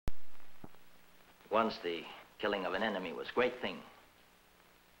Once the killing of an enemy was a great thing.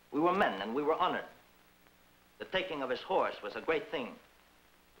 We were men and we were honored. The taking of his horse was a great thing.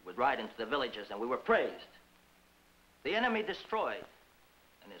 We would ride into the villages and we were praised. The enemy destroyed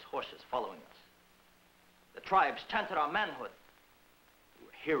and his horses following us. The tribes chanted our manhood. We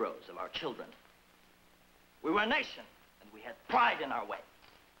were heroes of our children. We were a nation and we had pride in our way.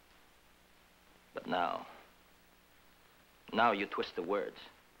 But now you twist the words.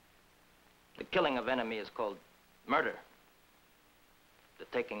 The killing of enemy is called murder. The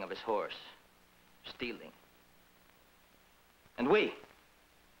taking of his horse, stealing. And we,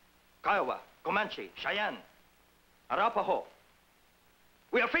 Kiowa, Comanche, Cheyenne, Arapaho,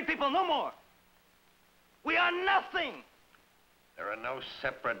 we are free people no more. We are nothing. There are no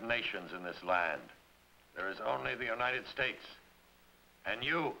separate nations in this land. There is only the United States. And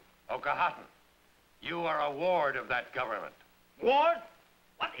you, Okahatan, you are a ward of that government. Ward?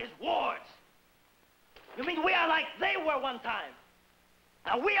 What is wards? You mean we are like they were one time?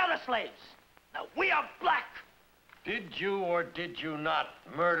 Now we are the slaves. Now we are black. Did you or did you not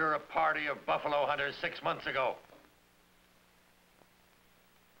murder a party of buffalo hunters 6 months ago?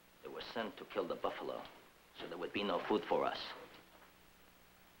 They were sent to kill the buffalo, so there would be no food for us.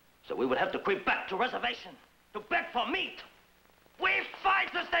 So we would have to creep back to reservation, to beg for meat. We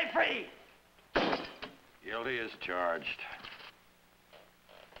fight to stay free. Guilty as charged.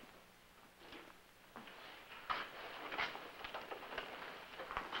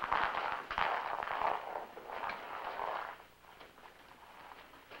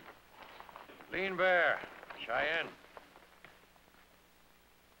 Lean Bear, Cheyenne.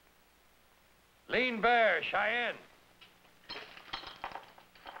 Lean Bear, Cheyenne.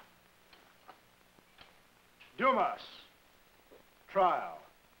 Dumas. Trial.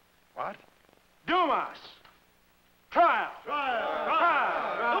 What? Dumas. Trial. Trial.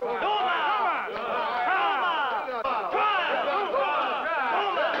 Trial.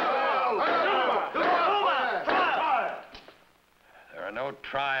 There are no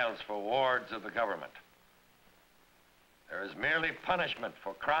trials for wards of the government. There is merely punishment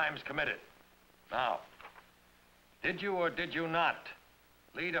for crimes committed. Now, did you or did you not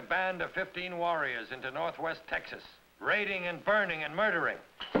lead a band of 15 warriors into northwest Texas, raiding and burning and murdering?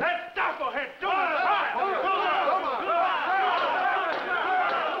 That dufflehead, Dumas!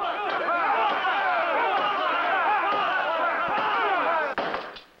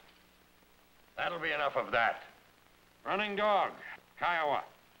 That'll be enough of that. Running Dog, Kiowa.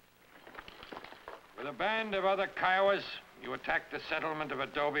 With a band of other Kiowas, you attacked the settlement of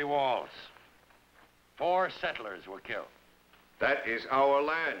Adobe Walls. 4 settlers were killed. That is our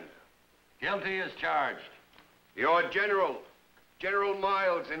land. Guilty as charged. Your general, General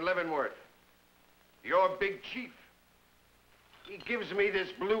Miles in Leavenworth. Your big chief. He gives me this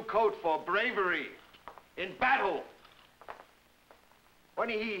blue coat for bravery in battle. When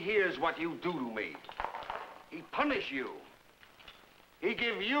he hears what you do to me, he punish you. He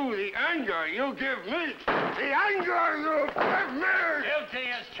give you the anger you give me. The anger you give me! Guilty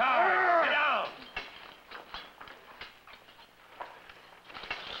as charged. Sit down.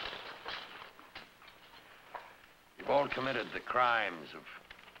 You've all committed the crimes of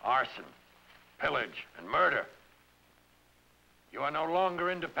arson, pillage, and murder. You are no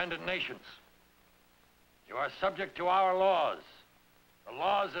longer independent nations. You are subject to our laws, the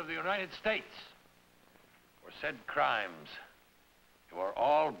laws of the United States. For said crimes, you are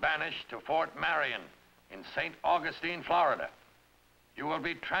all banished to Fort Marion in St. Augustine, Florida. You will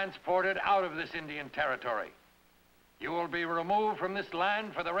be transported out of this Indian territory. You will be removed from this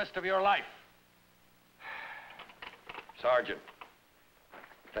land for the rest of your life. Sergeant,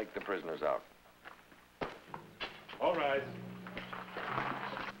 take the prisoners out. All right.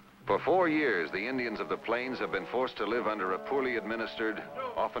 For 4 years, the Indians of the Plains have been forced to live under a poorly administered,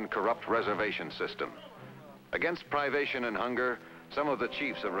 often corrupt reservation system. Against privation and hunger, some of the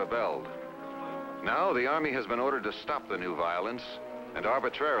chiefs have rebelled. Now, the Army has been ordered to stop the new violence and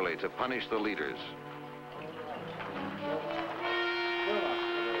arbitrarily to punish the leaders.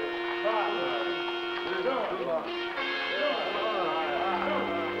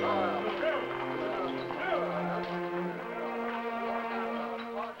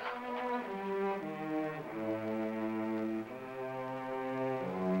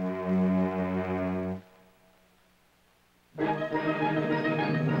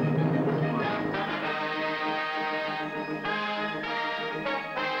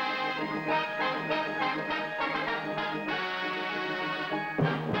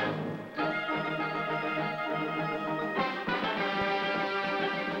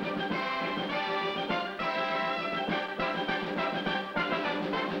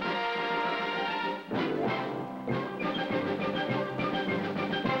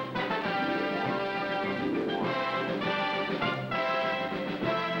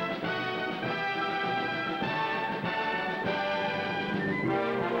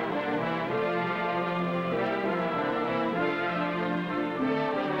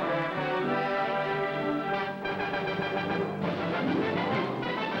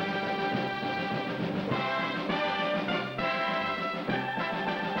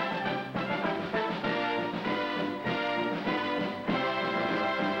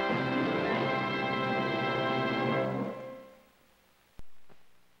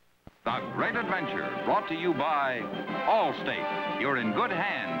 Great Adventure, brought to you by Allstate. You're in good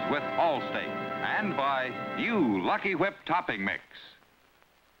hands with Allstate. And by you, Lucky Whip Topping Mix.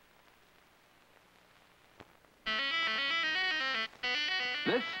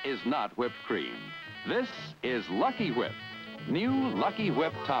 This is not whipped cream. This is Lucky Whip. New Lucky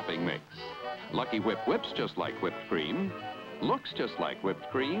Whip Topping Mix. Lucky Whip whips just like whipped cream, looks just like whipped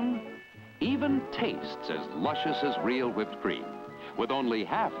cream, even tastes as luscious as real whipped cream, with only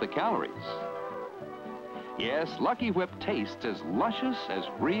half the calories. Yes, Lucky Whip tastes as luscious as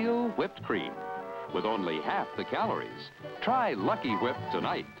real whipped cream, with only half the calories. Try Lucky Whip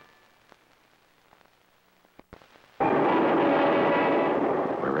tonight.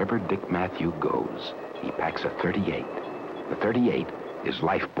 Wherever Dick Matthew goes, he packs a 38. The 38 is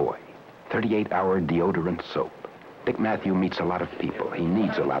Lifebuoy, 38-hour deodorant soap. Dick Matthew meets a lot of people. He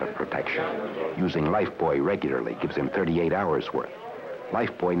needs a lot of protection. Using Lifebuoy regularly gives him 38 hours worth.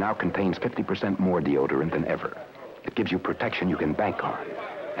 Lifebuoy now contains 50% more deodorant than ever. It gives you protection you can bank on.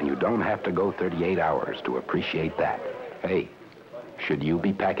 And you don't have to go 38 hours to appreciate that. Hey, should you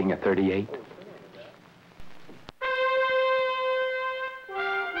be packing a 38?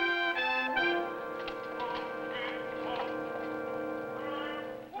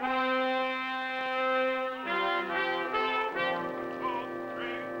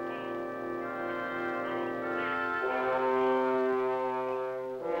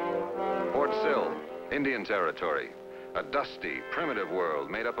 Indian Territory, a dusty, primitive world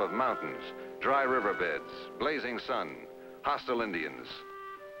made up of mountains, dry riverbeds, blazing sun, hostile Indians.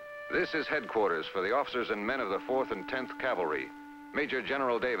 This is headquarters for the officers and men of the 4th and 10th Cavalry, Major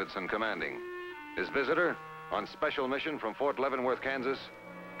General Davidson commanding. His visitor, on special mission from Fort Leavenworth, Kansas,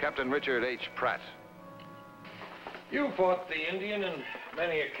 Captain Richard H. Pratt. You fought the Indian in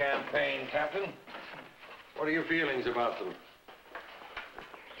many a campaign, Captain. What are your feelings about them?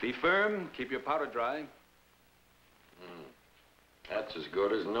 Be firm, keep your powder dry. That's as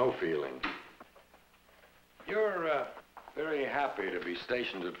good as no feeling. You're very happy to be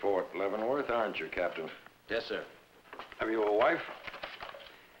stationed at Fort Leavenworth, aren't you, Captain? Yes, sir. Have you a wife?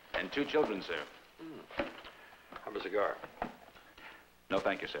 And 2 children, sir. Have a cigar. No,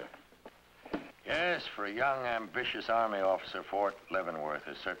 thank you, sir. Yes, for a young, ambitious Army officer, Fort Leavenworth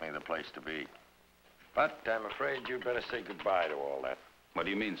is certainly the place to be. But I'm afraid you'd better say goodbye to all that. What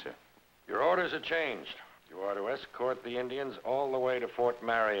do you mean, sir? Your orders are changed. You are to escort the Indians all the way to Fort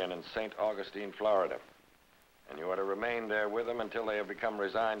Marion in St. Augustine, Florida. And you are to remain there with them until they have become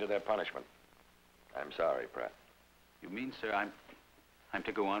resigned to their punishment. I'm sorry, Pratt. You mean, sir, I'm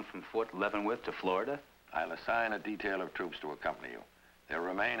to go on from Fort Leavenworth to Florida? I'll assign a detail of troops to accompany you. They'll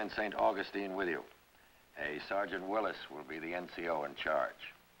remain in St. Augustine with you. A Sergeant Willis will be the NCO in charge.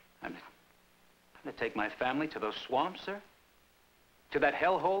 I'm to take my family to those swamps, sir? To that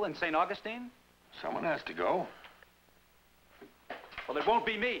hellhole in St. Augustine? Someone has to go. Well, it won't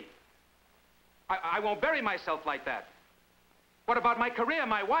be me. I won't bury myself like that. What about my career,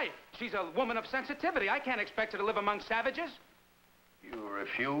 my wife? She's a woman of sensitivity. I can't expect her to live among savages. You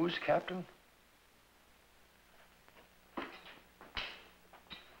refuse, Captain?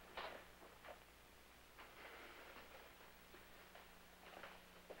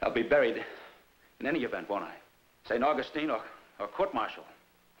 I'll be buried in any event, won't I? St. Augustine or court-martial.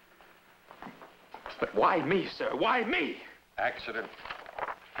 But why me, sir? Why me? Accident.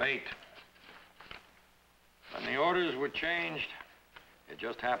 Fate. When the orders were changed, it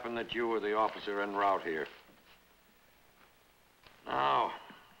just happened that you were the officer en route here. Now,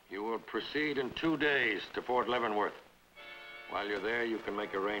 you will proceed in 2 days to Fort Leavenworth. While you're there, you can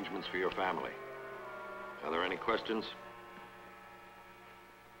make arrangements for your family. Are there any questions?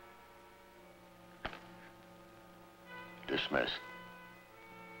 Dismissed.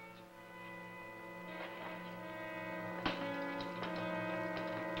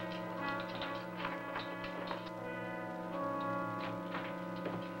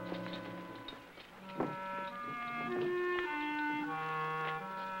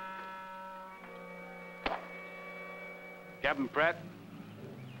 Captain Pratt?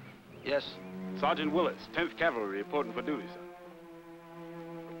 Yes? Sergeant Willis, 10th Cavalry, reporting for duty, sir.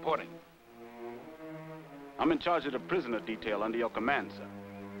 Reporting. I'm in charge of the prisoner detail under your command, sir.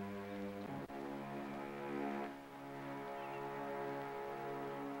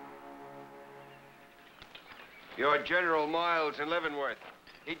 You're General Miles in Leavenworth.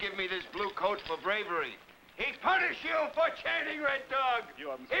 He give me this blue coat for bravery. He punish you for chanting Red Dog.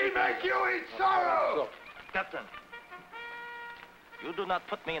 He make you eat sorrow. Captain, you do not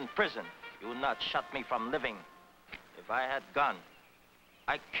put me in prison. You will not shut me from living. If I had gun,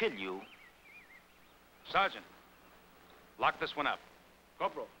 I'd kill you. Sergeant, lock this one up.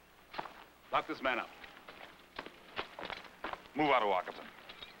 Corporal, Lock this man up. Move out of Washington.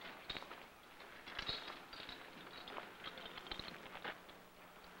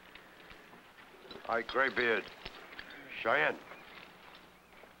 I, Graybeard. Cheyenne.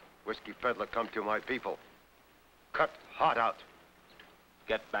 Whiskey peddler come to my people. Cut heart out.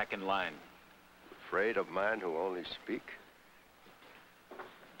 Get back in line. Afraid of man who only speak?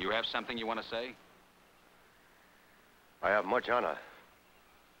 You have something you want to say? I have much honor.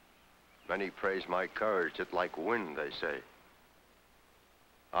 Many praise my courage, it like wind, they say.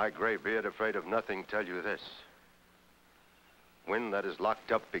 I, Graybeard, afraid of nothing, tell you this. Wind that is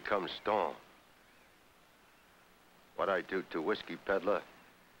locked up becomes storm. What I do to whiskey peddler,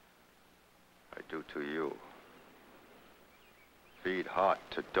 I do to you. Feed heart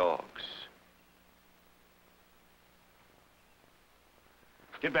to dogs.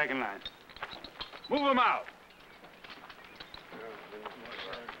 Get back in line. Move them out.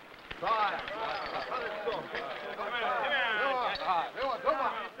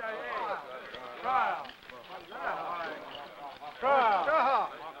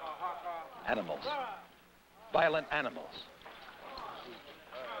 Animals. Violent animals.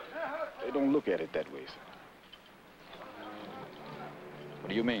 They don't look at it that way, sir. What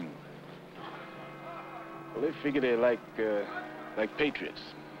do you mean? Well, they figure they're like patriots.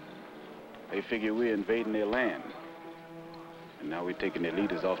 They figure we're invading their land. And now we're taking their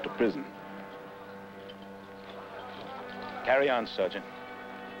leaders off to prison. Carry on, Sergeant.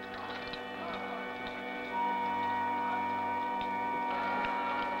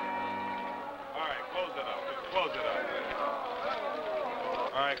 All right, close it up. Close it up.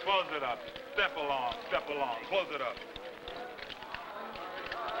 All right, close it up. Step along. Step along. Close it up.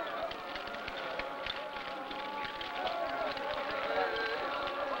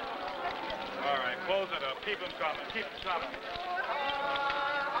 All right, close it up. Keep them coming. Keep them coming.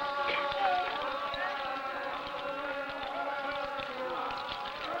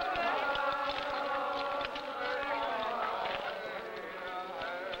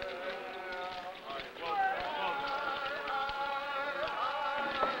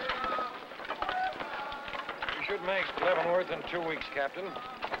 You should make Leavenworth in 2 weeks, Captain.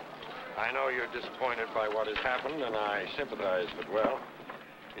 I know you're disappointed by what has happened, and I sympathize, but well,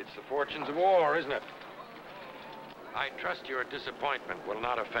 it's the fortunes of war, isn't it? I trust your disappointment will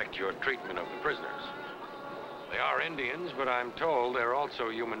not affect your treatment of the prisoners. They are Indians, but I'm told they're also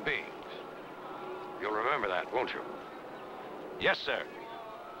human beings. You'll remember that, won't you? Yes, sir.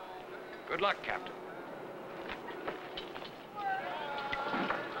 Good luck, Captain.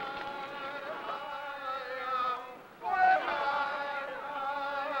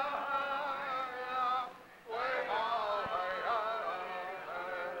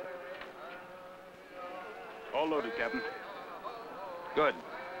 All loaded, Captain. Good.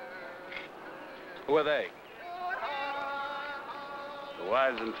 Who are they? The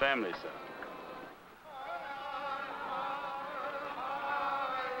wives and families, sir.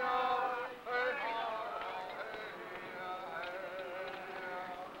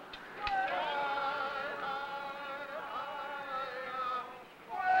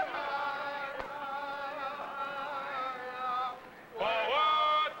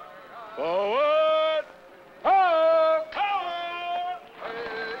 Forward! Forward! Ho!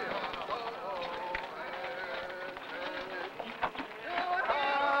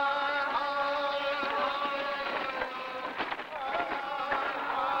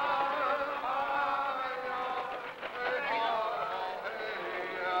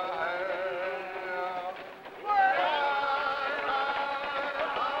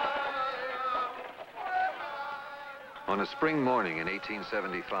 On a spring morning in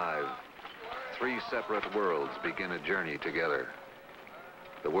 1875, three separate worlds begin a journey together.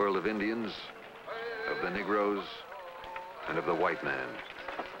 The world of Indians, of the Negroes, and of the white man,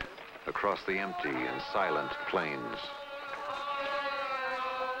 across the empty and silent plains.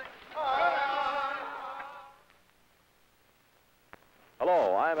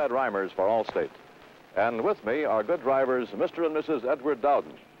 Hello, I'm Ed Reimers for Allstate. And with me are good drivers Mr. and Mrs. Edward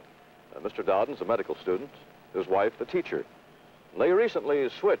Dowden. Mr. Dowden's a medical student, his wife a teacher. They recently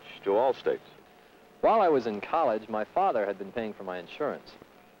switched to Allstate. While I was in college, my father had been paying for my insurance.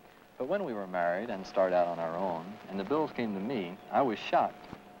 But when we were married and started out on our own, and the bills came to me, I was shocked.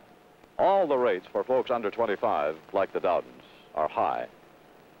 All the rates for folks under 25, like the Dowdens, are high.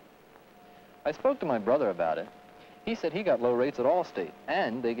 I spoke to my brother about it. He said he got low rates at Allstate,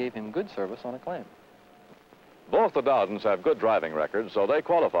 and they gave him good service on a claim. Both the Dowdens have good driving records, so they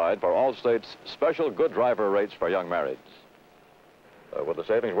qualified for Allstate's special good driver rates for young marrieds. Were the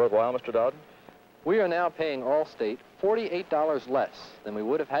savings worthwhile, Mr. Dowden? We are now paying Allstate $48 less than we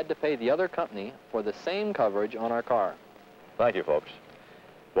would have had to pay the other company for the same coverage on our car. Thank you, folks.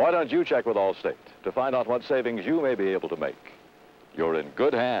 Why don't you check with Allstate to find out what savings you may be able to make? You're in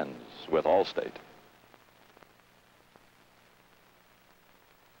good hands with Allstate.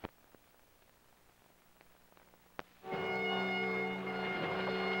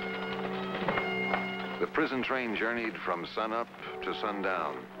 The prison train journeyed from sunup to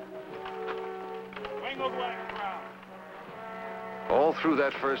sundown. All through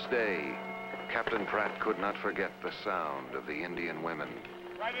that first day, Captain Pratt could not forget the sound of the Indian women.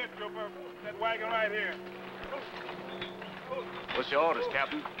 Right here, Trooper. That wagon right here. What's your orders,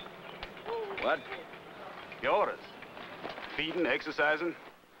 Captain? What? Your orders. Feeding, exercising?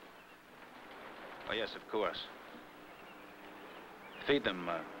 Oh, yes, of course. Feed them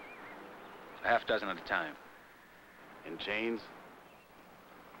a half dozen at a time. In chains?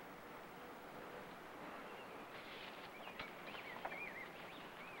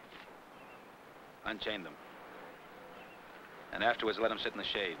 Unchain them. And afterwards, let them sit in the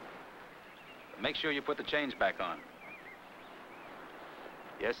shade. But make sure you put the chains back on.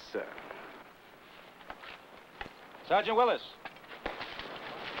 Yes, sir. Sergeant Willis.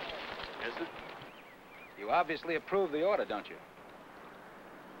 Yes, sir? You obviously approve the order, don't you?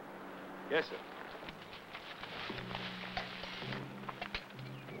 Yes, sir.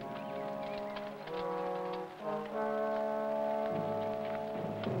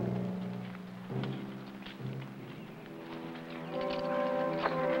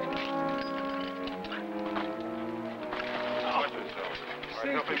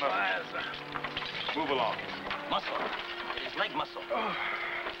 Move along. Muscle. His leg muscle.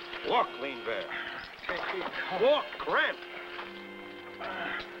 Walk, Lean Bear. Walk, cramp.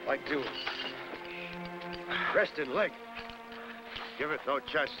 Like to rested leg. Give it no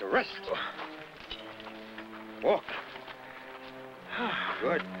chance to rest. Walk.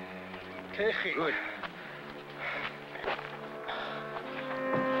 Good. Good.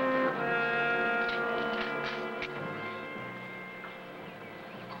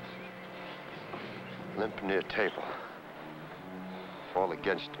 Limp near table. Fall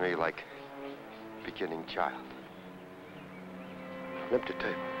against me like beginning child. Limp to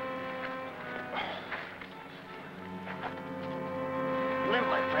table. Limp,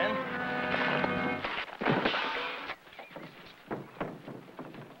 my friend.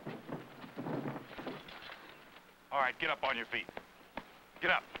 All right, get up on your feet. Get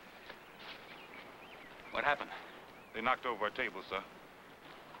up. What happened? They knocked over a table, sir.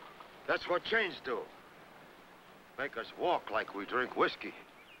 That's what chains do. Make us walk like we drink whiskey.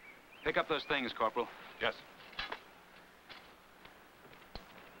 Pick up those things, Corporal. Yes.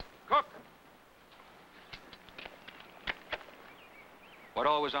 Cook! What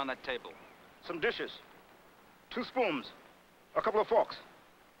all was on that table? Some dishes. 2 spoons. A couple of forks.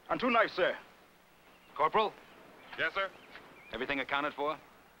 And 2 knives, sir. Corporal? Yes, sir? Everything accounted for?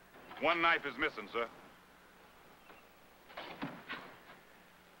 1 knife is missing, sir.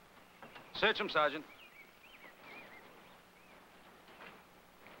 Search him, Sergeant.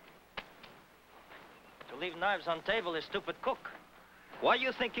 To leave knives on table is stupid cook. Why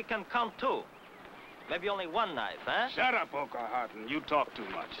you think you can count 2? Maybe only 1 knife, huh? Shut up, O'Carharton. You talk too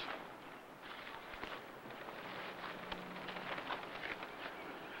much.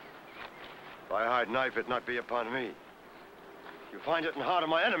 If I hide knife, it not be upon me. You find it in heart of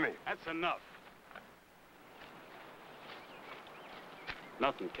my enemy. That's enough.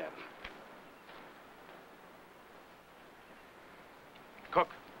 Nothing, Captain. Cook.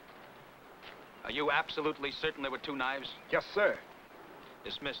 Are you absolutely certain there were 2 knives? Yes, sir.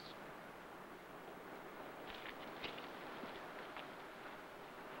 Dismissed.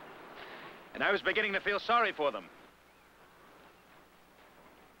 And I was beginning to feel sorry for them.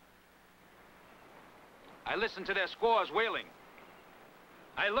 I listened to their squaws wailing.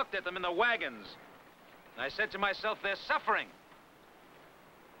 I looked at them in the wagons. And I said to myself, they're suffering.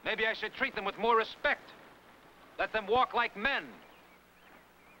 Maybe I should treat them with more respect. Let them walk like men.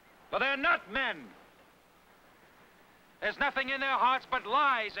 But they're not men. There's nothing in their hearts but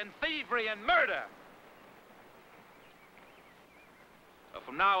lies and thievery and murder. But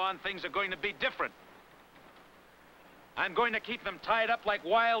from now on, things are going to be different. I'm going to keep them tied up like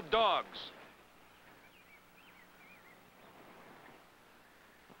wild dogs.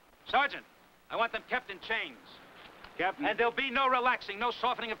 Sergeant, I want them kept in chains. Captain. And there'll be no relaxing, no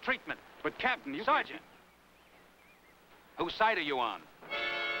softening of treatment. But, Captain, you... Sergeant, whose side are you on?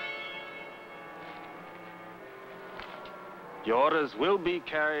 Your orders will be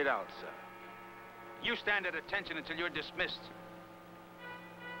carried out, sir. You stand at attention until you're dismissed.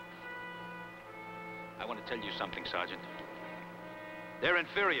 I want to tell you something, Sergeant. They're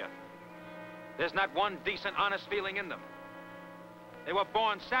inferior. There's not one decent, honest feeling in them. They were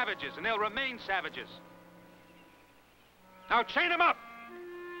born savages, and they'll remain savages. Now chain them up!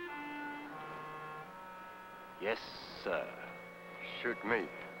 Yes, sir. Shoot me.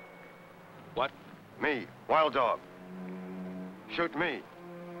 What? Me, Wild Dog. Shoot me.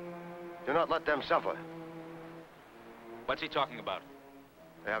 Do not let them suffer. What's he talking about?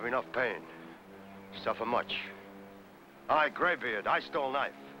 They have enough pain. Suffer much. I, Graybeard, I stole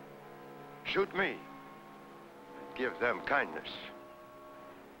knife. Shoot me. Give them kindness.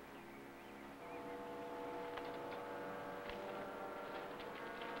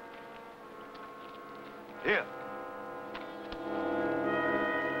 Here.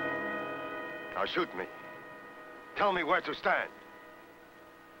 Now shoot me. Tell me where to stand.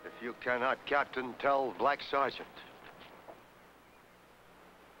 If you cannot, Captain, tell Black Sergeant.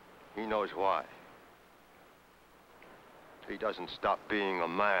 He knows why. He doesn't stop being a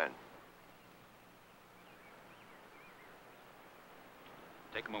man.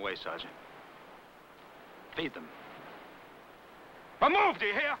 Take them away, Sergeant. Feed them. But move, do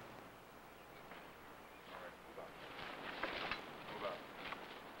you hear?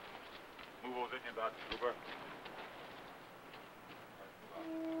 Move those Indians out, Trooper.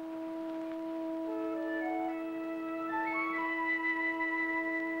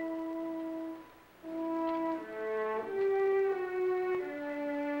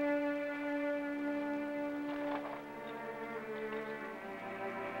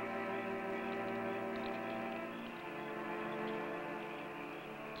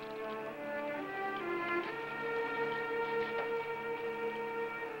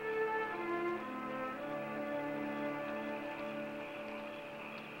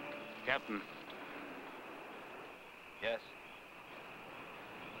 Captain. Yes?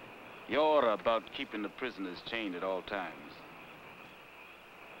 You're about keeping the prisoners chained at all times.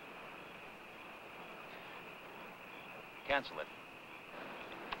 Cancel it.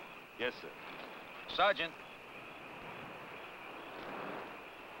 Yes, sir. Sergeant.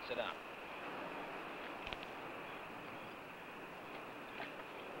 Sit down.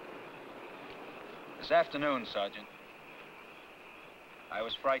 This afternoon, Sergeant, I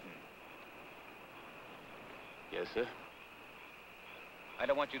was frightened. Yes, sir. I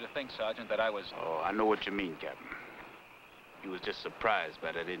don't want you to think, Sergeant, that I was... Oh, I know what you mean, Captain. You was just surprised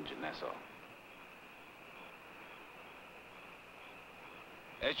by that engine, that's all.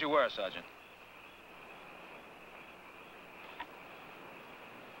 As you were, Sergeant.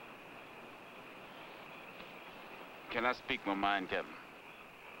 Can I speak my mind, Captain?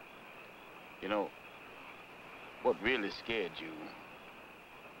 You know, what really scared you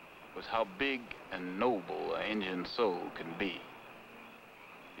was how big and noble an Indian soul can be.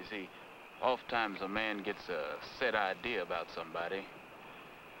 You see, oftentimes a man gets a set idea about somebody,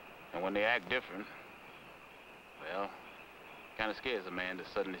 and when they act different, well, it kind of scares a man to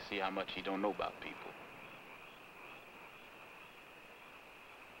suddenly see how much he don't know about people.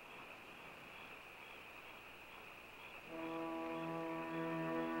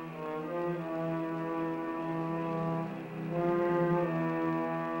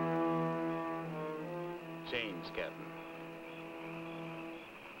 Chains, Captain.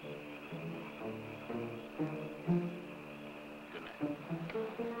 Good night.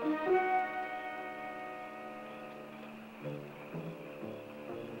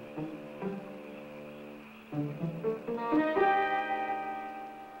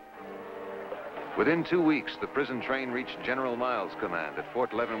 Within 2 weeks, the prison train reached General Miles' command at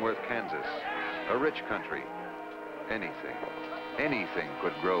Fort Leavenworth, Kansas. A rich country. Anything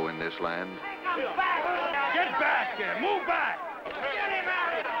could grow in this land. Get back there! Move back!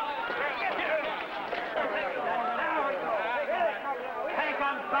 Take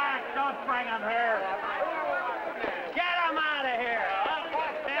them back! Don't bring them here! Get them out of here!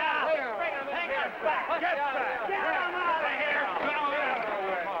 Yeah! Take them back! Get back! Get them out of here!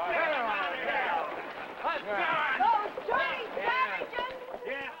 Get them out of here! Let's go! Those dirty savages!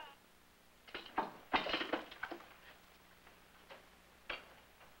 Yeah!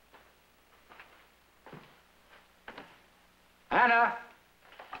 Anna!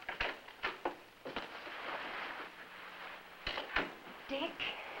 Dick?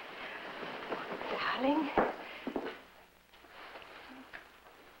 Darling?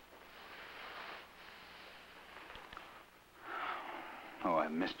 Oh, I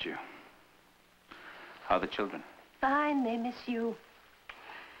missed you. How are the children? Fine, they miss you.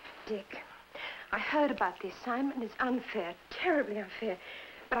 Dick, I heard about the assignment. It's unfair, terribly unfair.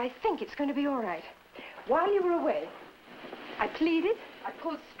 But I think it's going to be all right. While you were away, I pleaded, I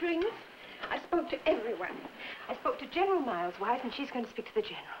pulled strings, I spoke to everyone. I spoke to General Miles' wife, and she's going to speak to the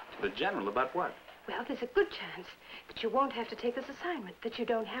general. The general about what? Well, there's a good chance that you won't have to take this assignment, that you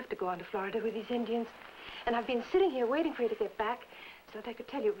don't have to go on to Florida with these Indians. And I've been sitting here waiting for you to get back so that I could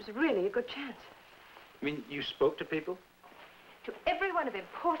tell you it was really a good chance. You mean you spoke to people? To everyone of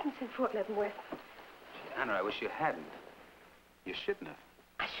importance in Fort Leavenworth. Anna, I wish you hadn't. You shouldn't have.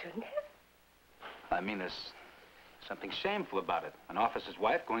 I shouldn't have? I mean, there's something shameful about it. An officer's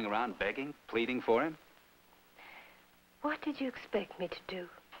wife going around begging, pleading for him. What did you expect me to do?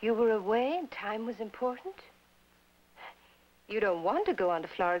 You were away and time was important? You don't want to go on to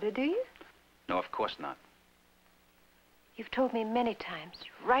Florida, do you? No, of course not. You've told me many times,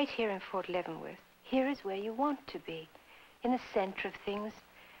 right here in Fort Leavenworth, here is where you want to be, in the center of things,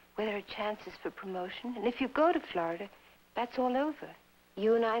 where there are chances for promotion. And if you go to Florida, that's all over.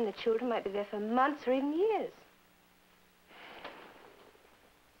 You and I and the children might be there for months or even years.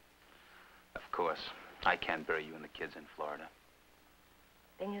 Of course. I can't bury you and the kids in Florida.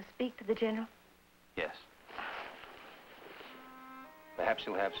 Then you'll speak to the general? Yes. Perhaps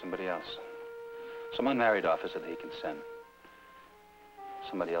he'll have somebody else. Some unmarried officer that he can send.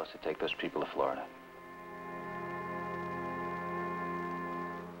 Somebody else to take those people to Florida.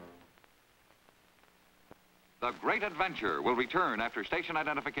 The Great Adventure will return after station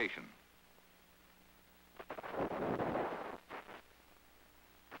identification.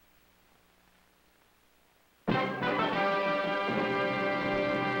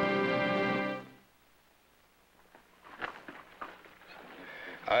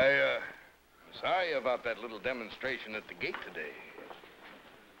 Sorry about that little demonstration at the gate today.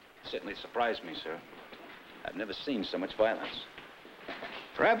 Certainly surprised me, sir. I've never seen so much violence.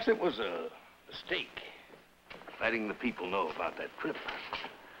 Perhaps it was a mistake, letting the people know about that trip.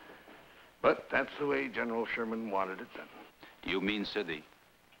 But that's the way General Sherman wanted it done. You mean, sir,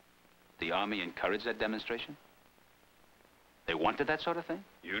 the Army encouraged that demonstration? They wanted that sort of thing?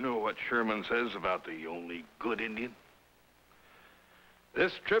 You know what Sherman says about the only good Indian?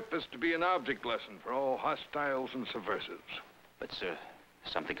 This trip is to be an object lesson for all hostiles and subversives. But, sir,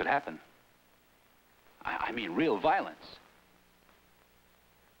 something could happen. I mean real violence.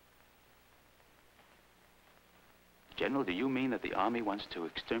 General, do you mean that the Army wants to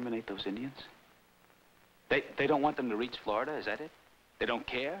exterminate those Indians? They don't want them to reach Florida, is that it? They don't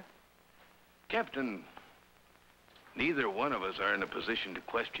care? Captain, neither one of us are in a position to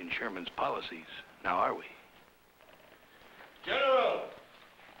question Sherman's policies, now are we? General!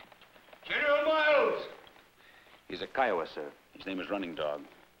 General Miles! He's a Kiowa, sir. His name is Running Dog.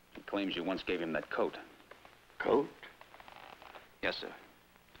 He claims you once gave him that coat. Coat? Yes, sir.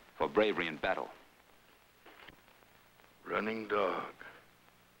 For bravery in battle. Running Dog.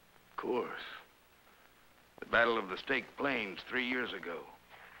 Of course. The Battle of the Stake Plains 3 years ago.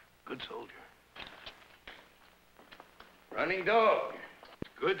 Good soldier. Running Dog.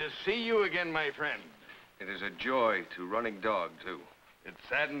 It's good to see you again, my friend. It is a joy to Running Dog, too. It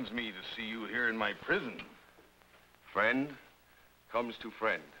saddens me to see you here in my prison. Friend comes to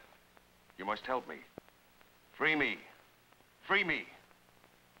friend. You must help me. Free me. Free me.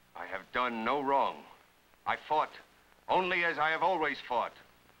 I have done no wrong. I fought only as I have always fought.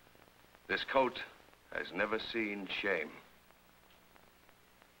 This coat has never seen shame.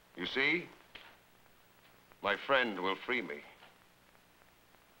 You see? My friend will free me.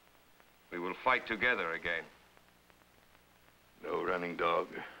 We will fight together again. No, Running Dog.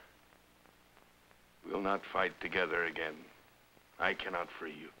 We'll not fight together again. I cannot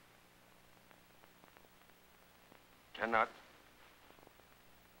free you. Cannot.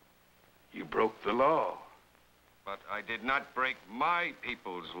 You broke the law. But I did not break my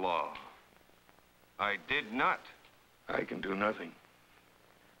people's law. I did not. I can do nothing.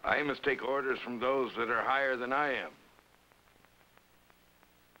 I must take orders from those that are higher than I am.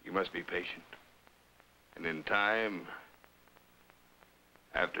 You must be patient. And in time,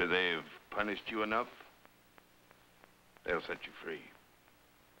 after they've punished you enough, they'll set you free.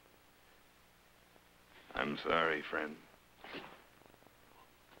 I'm sorry, friend.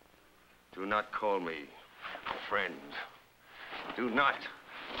 Do not call me friend. Do not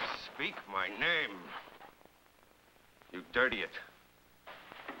speak my name. You dirty it.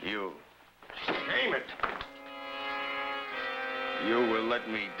 You shame it. You will let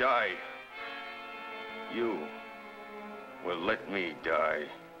me die. You will let me die.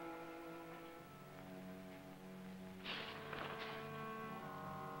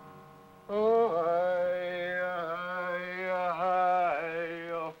 Oh,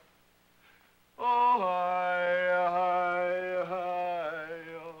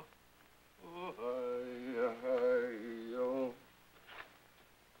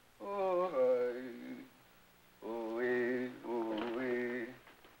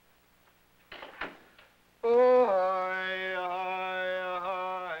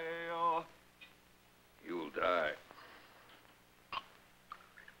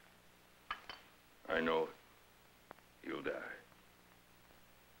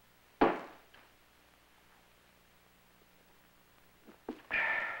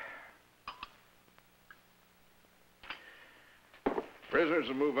 Prisoners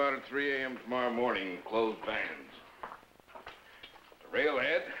will move out at 3 a.m. tomorrow morning in closed vans. The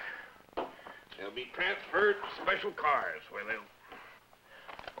railhead, they'll be transferred to special cars where they'll...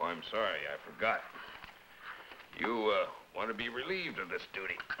 Oh, I'm sorry, I forgot. You want to be relieved of this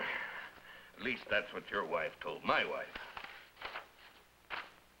duty. At least that's what your wife told my wife.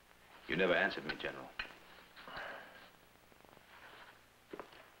 You never answered me, General.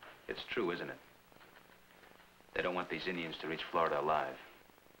 It's true, isn't it? They don't want these Indians to reach Florida alive.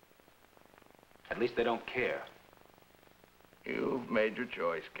 At least they don't care. You've made your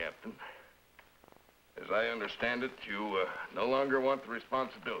choice, Captain. As I understand it, you no longer want the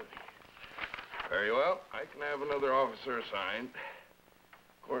responsibility. Very well, I can have another officer assigned.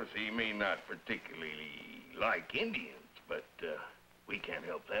 Of course, he may not particularly like Indians, but we can't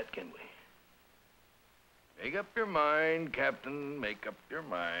help that, can we? Make up your mind, Captain, make up your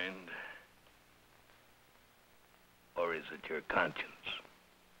mind. Or is it your conscience?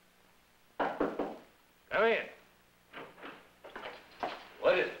 Come in.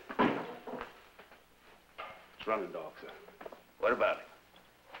 What is it? It's running dog, sir. What about it?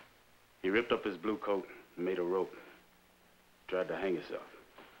 He ripped up his blue coat and made a rope. Tried to hang himself.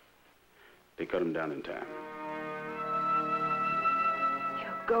 They cut him down in time.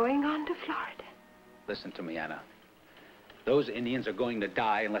 You're going on to Florida? Listen to me, Anna. Those Indians are going to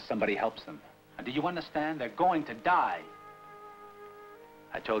die unless somebody helps them. And do you understand? They're going to die.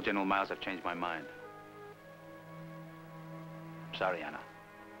 I told General Miles I've changed my mind. I'm sorry, Anna.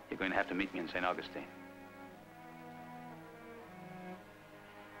 You're going to have to meet me in St. Augustine.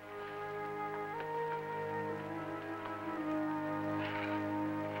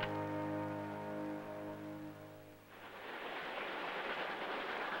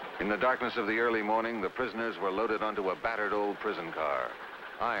 In the darkness of the early morning, the prisoners were loaded onto a battered old prison car.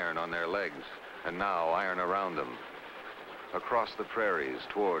 Iron on their legs, and now iron around them. Across the prairies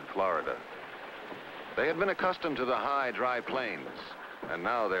toward Florida. They had been accustomed to the high, dry plains, and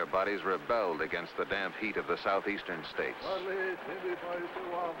now their bodies rebelled against the damp heat of the southeastern states.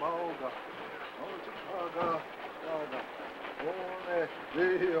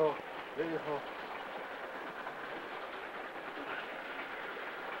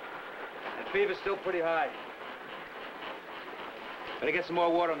 That fever's still pretty high. Better get some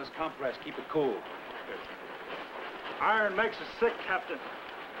more water on this compress. Keep it cool. Iron makes us sick, Captain.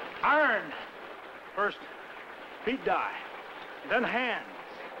 Iron! First, feet die, then hands,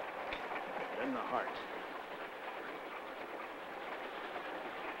 then the heart.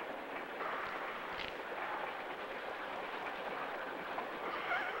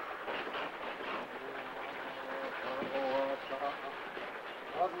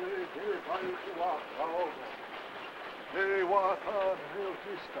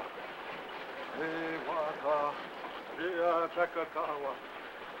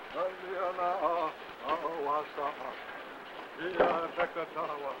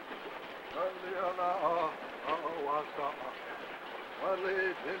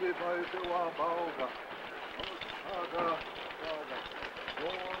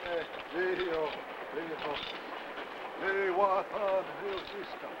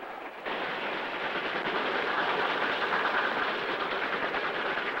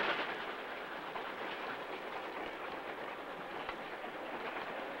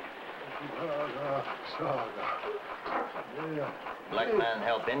 Black man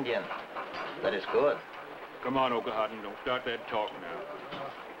help Indian. That is good. Come on, Okahaden, don't start that talk now.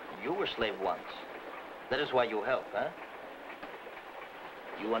 You were slave once. That is why you help, huh?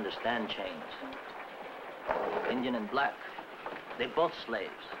 You understand chains. Indian and black, they both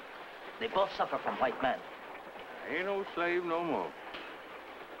slaves. They both suffer from white men. I ain't no slave no more.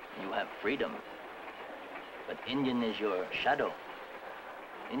 You have freedom. But Indian is your shadow.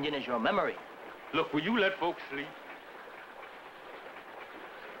 Indian is your memory. Look, will you let folks sleep?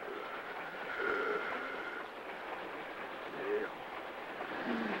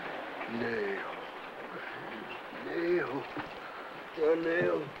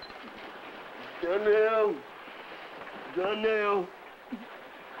 Donnell.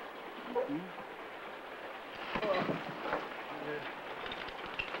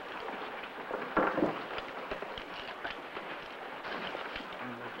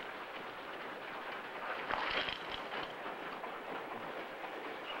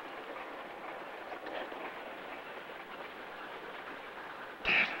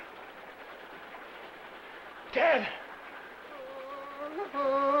 Dead!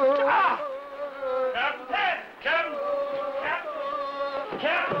 Ah!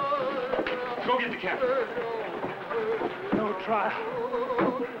 Go get the captain. No trial.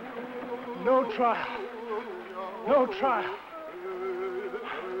 No trial. No trial.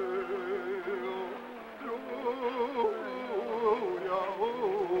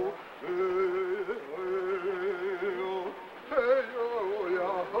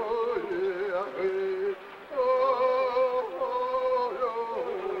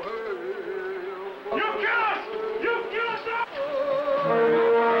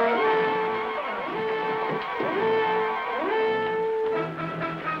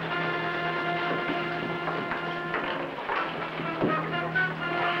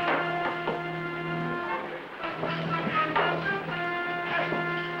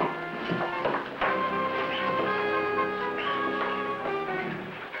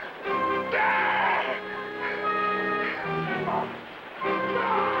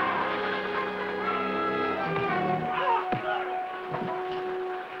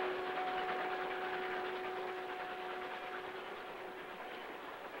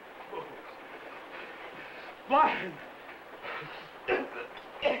 blind.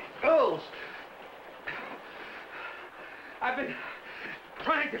 Girls. I've been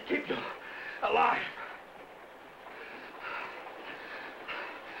trying to keep you alive.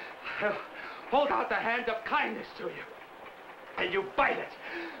 I'll hold out the hand of kindness to you. And you bite it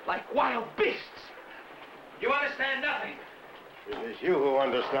like wild beasts. You understand nothing. It is you who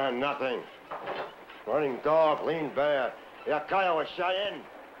understand nothing. Running dog, lean bear, Yakayo was Cheyenne.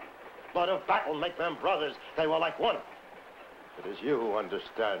 Blood of battle make them brothers. They were like one. It is you who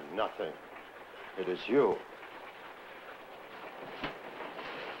understand nothing. It is you.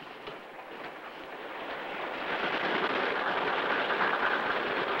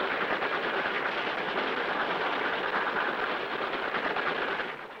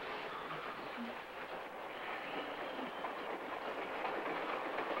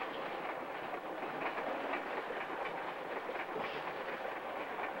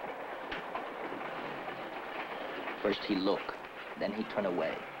 First he look, then he turn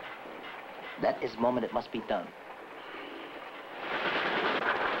away. That is the moment it must be done.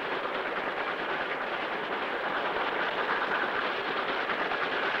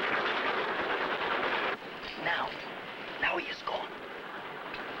 Now he is gone.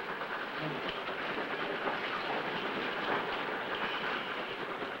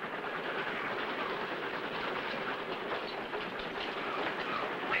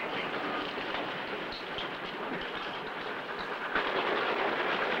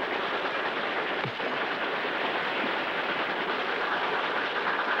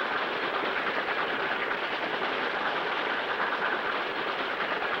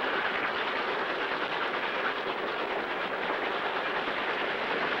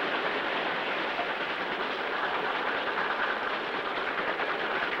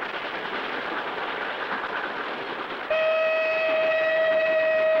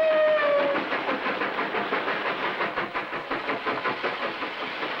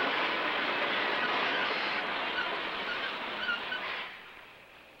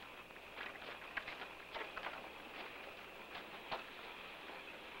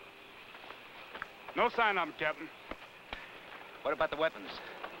 No sign of them, Captain. What about the weapons?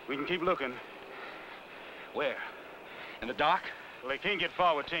 We can keep looking. Where? In the dark? Well, they can't get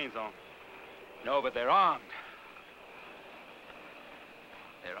far with chains on. No, but they're armed.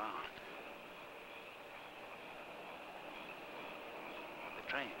 They're armed.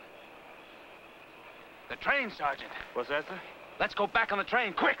 The train. The train, Sergeant. What's that, sir? Let's go back on the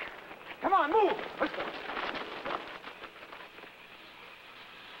train, quick! Come on, move! Let's go.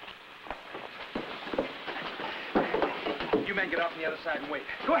 You men get off on the other side and wait.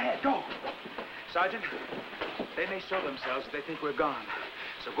 Go ahead, go! Sergeant, they may show themselves if they think we're gone.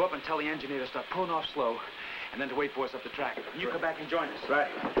 So go up and tell the engineer to start pulling off slow, and then to wait for us up the track. And you come back and join us. Right.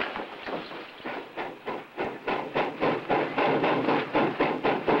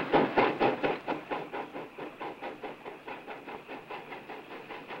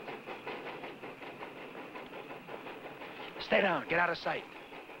 Stay down. Get out of sight.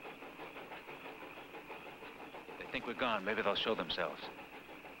 If they think we're gone, maybe they'll show themselves.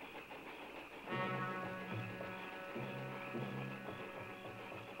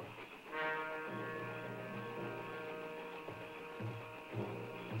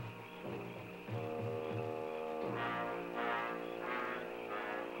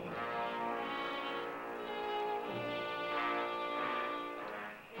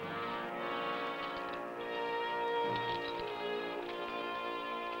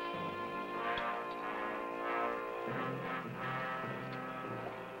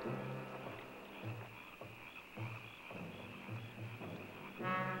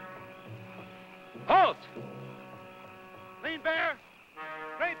 Halt! Lean Bear!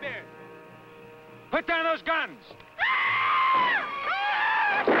 Great Beard! Put down those guns!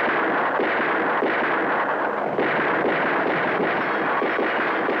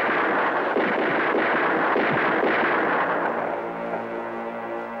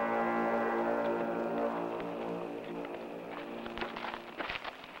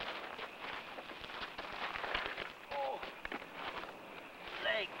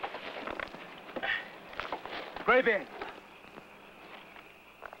 Graybeard.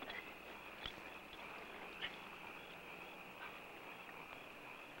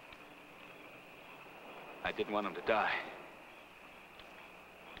 I didn't want him to die.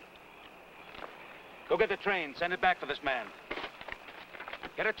 Go get the train. Send it back for this man.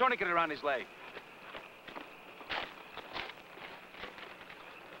 Get a tourniquet around his leg.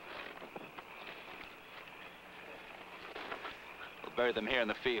 We'll bury them here in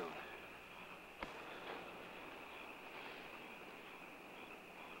the field.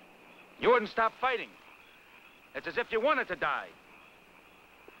 You wouldn't stop fighting. It's as if you wanted to die.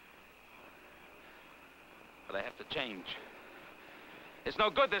 But I have to change. It's no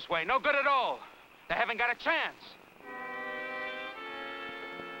good this way, no good at all. They haven't got a chance.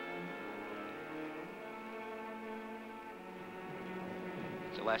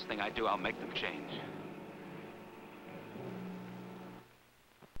 It's the last thing I do, I'll make them change.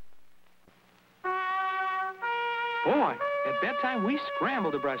 Boy, at bedtime, we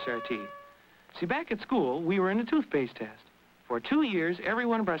scrambled to brush our teeth. See, back at school, we were in a toothpaste test. For 2 years,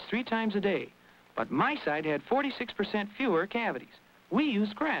 everyone brushed 3 times a day. But my side had 46% fewer cavities. We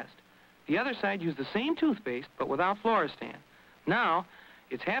used Crest. The other side used the same toothpaste, but without Floristan. Now,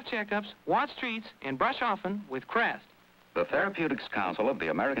 it's half checkups, watch treats, and brush often with Crest. The Therapeutics Council of the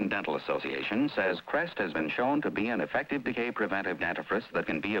American Dental Association says Crest has been shown to be an effective decay-preventive dentifrice that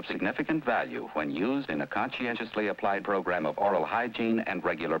can be of significant value when used in a conscientiously applied program of oral hygiene and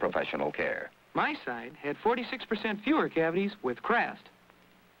regular professional care. My side had 46% fewer cavities with Crest.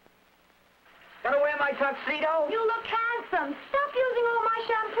 Gonna wear my tuxedo? You look handsome. Stop using all my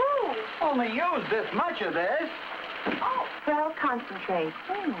shampoo. Only use this much of this. Oh, well, concentrate.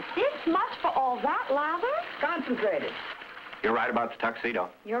 This much for all that lather? Concentrated. You're right about the tuxedo.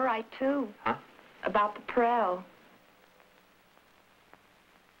 You're right, too. Huh? About the Prel.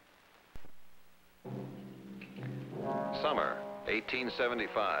 Summer,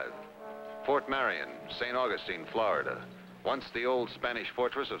 1875. Fort Marion, St. Augustine, Florida. Once the old Spanish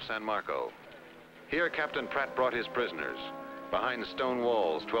fortress of San Marco. Here, Captain Pratt brought his prisoners, behind stone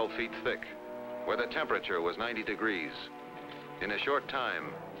walls 12 feet thick, where the temperature was 90 degrees. In a short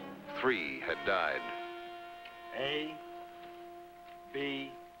time, 3 had died. A,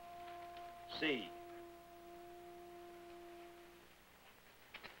 B, C.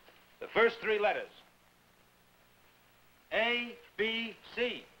 The first 3 letters. A, B,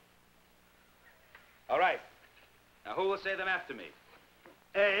 C. All right. Now, who will say them after me?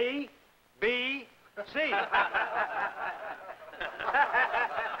 A, B, C.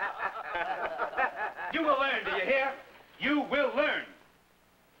 You will learn, do you hear? You will learn.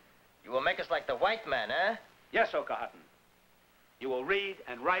 You will make us like the white man, eh? Yes, Okahatan. You will read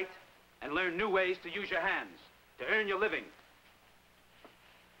and write and learn new ways to use your hands, to earn your living.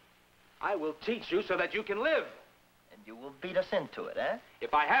 I will teach you so that you can live. And you will beat us into it, eh?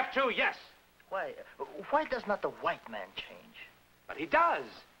 If I have to, yes. Why does not the white man change? But he does.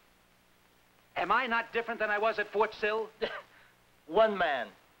 Am I not different than I was at Fort Sill? One man.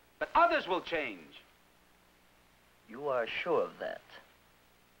 But others will change. You are sure of that?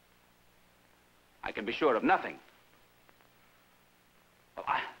 I can be sure of nothing. Well,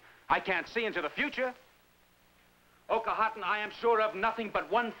 I can't see into the future. Okahatan, I am sure of nothing but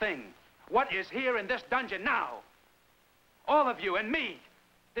one thing. What is here in this dungeon now? All of you and me.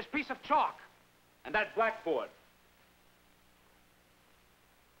 This piece of chalk and that blackboard.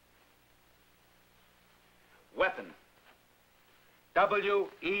 Weapon.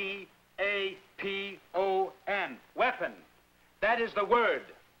 W-E-A-P-O-N. Weapon. That is the word.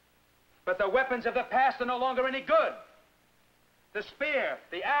 But the weapons of the past are no longer any good. The spear,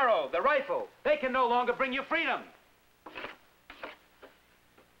 the arrow, the rifle, they can no longer bring you freedom.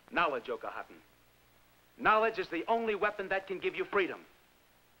 Knowledge, Okahatan. Knowledge is the only weapon that can give you freedom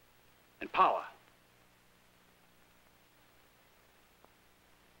and power.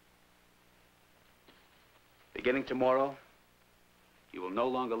 Beginning tomorrow, you will no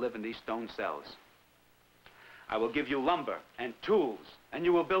longer live in these stone cells. I will give you lumber and tools, and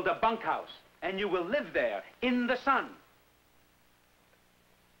you will build a bunkhouse, and you will live there in the sun.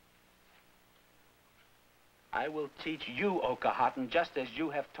 I will teach you, Okahatan, just as you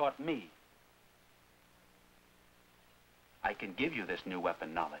have taught me. I can give you this new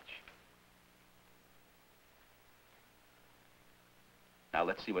weapon knowledge. Now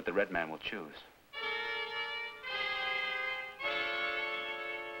let's see what the red man will choose.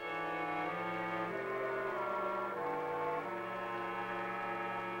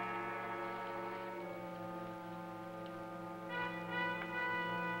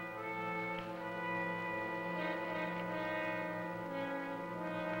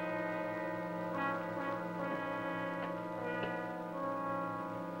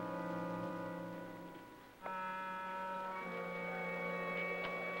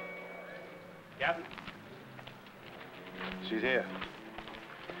 Captain? She's here.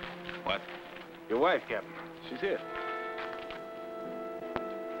 What? Your wife, Captain. She's here.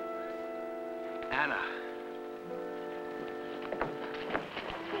 Anna.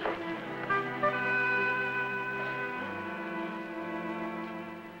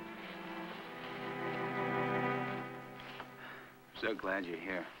 So glad you're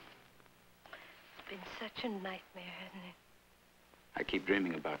here. been such a nightmare, hasn't it? I keep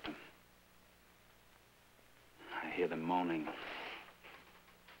dreaming about them. I hear them moaning.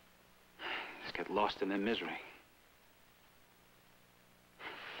 Just get lost in their misery.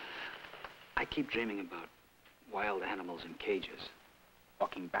 I keep dreaming about wild animals in cages,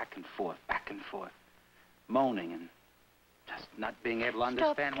 walking back and forth, moaning and just not being able to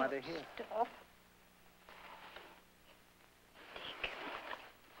understand why they're here. Stop. Dick,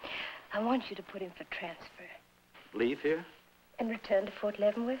 I want you to put in for transfer. Leave here? And return to Fort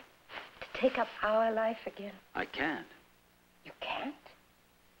Leavenworth? To take up our life again? I can't. You can't?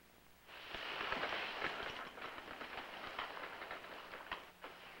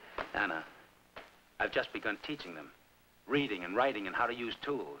 Anna, I've just begun teaching them. Reading and writing and how to use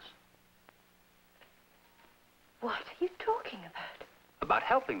tools. What are you talking about? About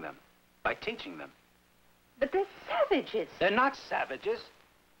helping them. By teaching them. But they're savages. They're not savages.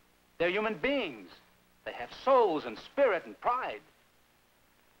 They're human beings. They have souls and spirit and pride.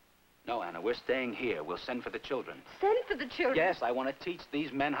 No, Anna, we're staying here. We'll send for the children. Send for the children? Yes, I want to teach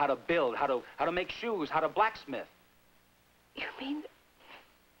these men how to build, how to make shoes, how to blacksmith. You mean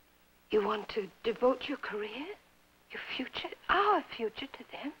you want to devote your career, your future, our future to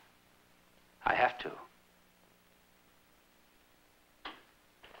them? I have to.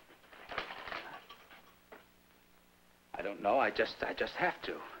 I don't know. I just have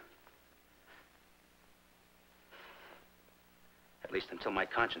to. At least until my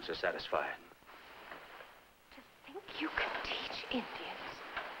conscience is satisfied. To think you can teach Indians?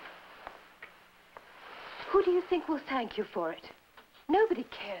 Who do you think will thank you for it? Nobody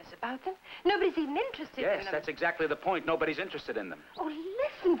cares about them. Nobody's even interested in them. Yes, that's exactly the point. Nobody's interested in them. Oh,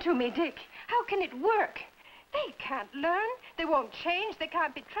 listen to me, Dick. How can it work? They can't learn. They won't change. They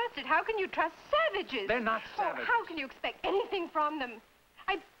can't be trusted. How can you trust savages? They're not savages. Oh, how can you expect anything from them?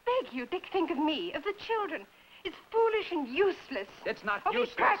 I beg you, Dick, think of me, of the children. It's foolish and useless. It's not Oh, useless.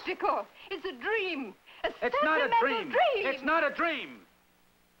 be practical. It's a dream. It's not a sentimental dream. It's not a dream.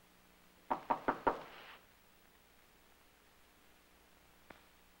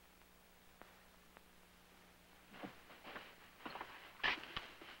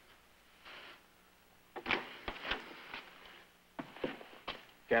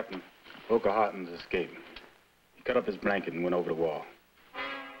 Captain, Pocahontas escaped. He cut up his blanket and went over the wall.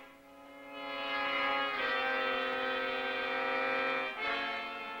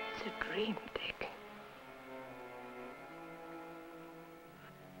 It's a dream, Dick.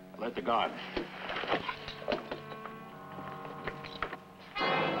 Alert the guard.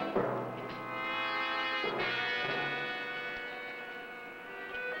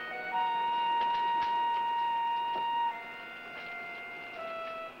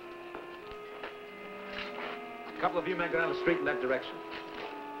 A couple of you men go down the street in that direction.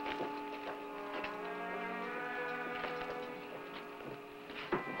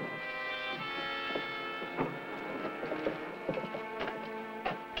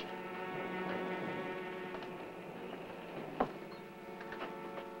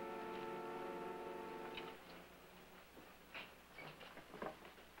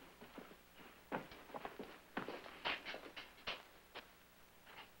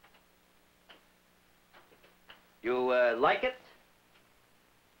 You, like it?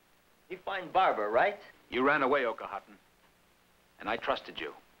 You find barber, right? You ran away, Okahotun. And I trusted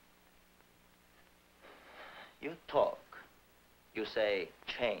you. You talk. You say,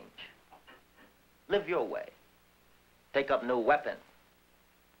 change. Live your way. Take up new weapon.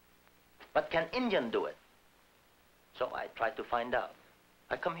 But can Indian do it? So I tried to find out.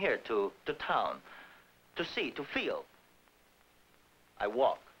 I come here to town, to see, to feel. I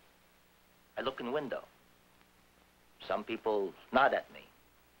walk. I look in window. Some people nod at me.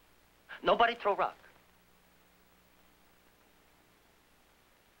 Nobody throw rock.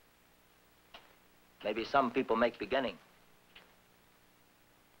 Maybe some people make beginning.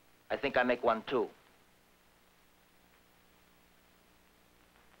 I think I make one too.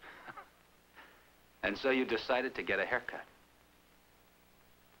 And so you decided to get a haircut.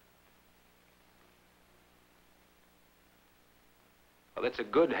 Well, it's a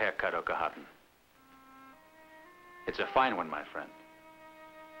good haircut, Okahotun. It's a fine one, my friend.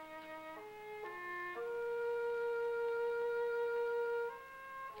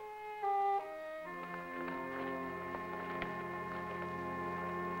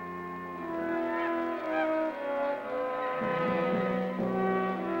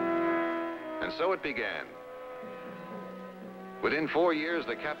 And so it began. Within 4 years,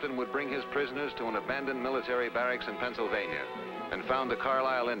 the captain would bring his prisoners to an abandoned military barracks in Pennsylvania and found the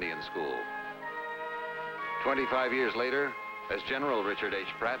Carlisle Indian School. 25 years later, as General Richard H.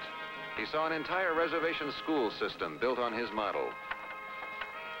 Pratt, He saw an entire reservation school system built on his model.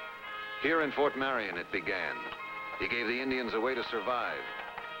 Here in Fort Marion, it began. He gave the Indians a way to survive.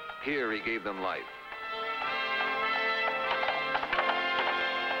 Here, he gave them life.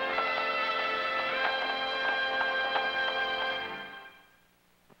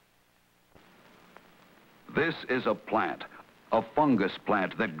 This is a plant, a fungus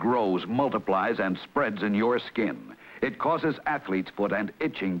plant that grows, multiplies, and spreads in your skin. It causes athlete's foot and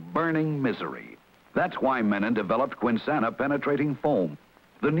itching, burning misery. That's why Menon developed Quinsana penetrating foam,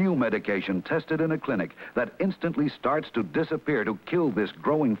 the new medication tested in a clinic that instantly starts to disappear to kill this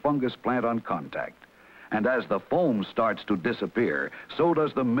growing fungus plant on contact. And as the foam starts to disappear, so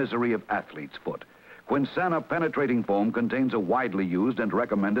does the misery of athlete's foot. Quinsana penetrating foam contains a widely used and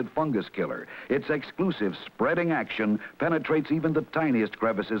recommended fungus killer. Its exclusive spreading action penetrates even the tiniest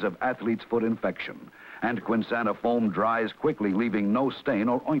crevices of athlete's foot infection. And Quinsana foam dries quickly, leaving no stain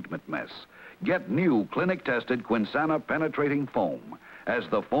or ointment mess. Get new clinic-tested Quinsana penetrating foam. As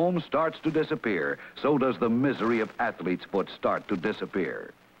the foam starts to disappear, so does the misery of athlete's foot start to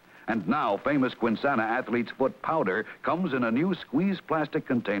disappear. And now, famous Quinsana athlete's foot powder comes in a new squeeze plastic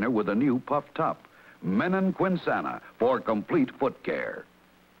container with a new puff top. Menon Quinsana for complete foot care.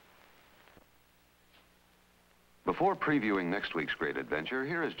 Before previewing next week's great adventure,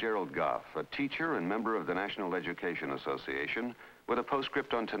 here is Gerald Goff, a teacher and member of the National Education Association, with a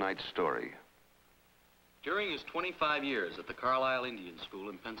postscript on tonight's story. During his 25 years at the Carlisle Indian School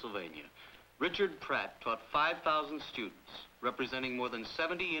in Pennsylvania, Richard Pratt taught 5,000 students, representing more than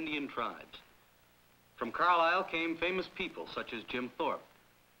 70 Indian tribes. From Carlisle came famous people such as Jim Thorpe.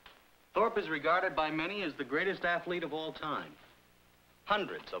 Thorpe is regarded by many as the greatest athlete of all time.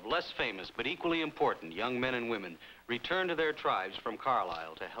 Hundreds of less famous but equally important young men and women returned to their tribes from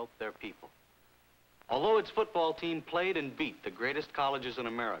Carlisle to help their people. Although its football team played and beat the greatest colleges in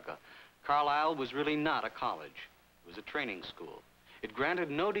America, Carlisle was really not a college. It was a training school. It granted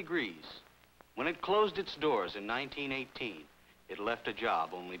no degrees. When it closed its doors in 1918, it left a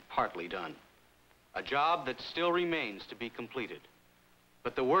job only partly done. A job that still remains to be completed.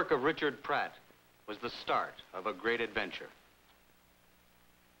 But the work of Richard Pratt was the start of a great adventure.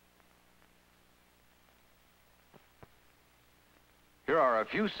 Here are a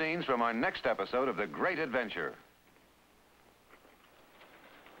few scenes from our next episode of The Great Adventure.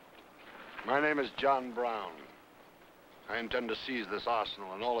 My name is John Brown. I intend to seize this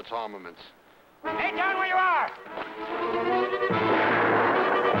arsenal and all its armaments. Hey, John, where you are?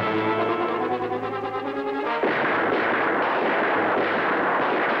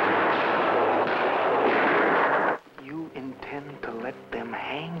 You intend to let them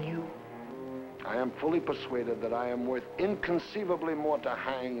hang you? I am fully persuaded that I am worth inconceivably more to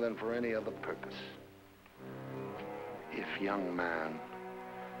hang than for any other purpose. If, young man,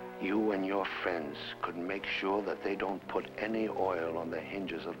 you and your friends could make sure that they don't put any oil on the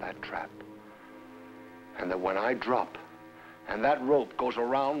hinges of that trap, and that when I drop, and that rope goes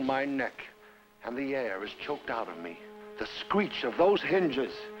around my neck, and the air is choked out of me, the screech of those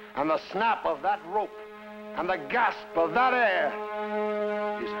hinges, and the snap of that rope, and the gasp of that air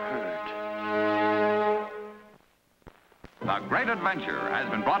is heard. The Great Adventure has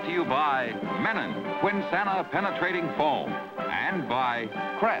been brought to you by Menon, Quinsana Penetrating Foam, and by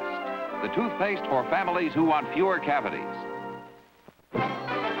Crest, the toothpaste for families who want fewer cavities.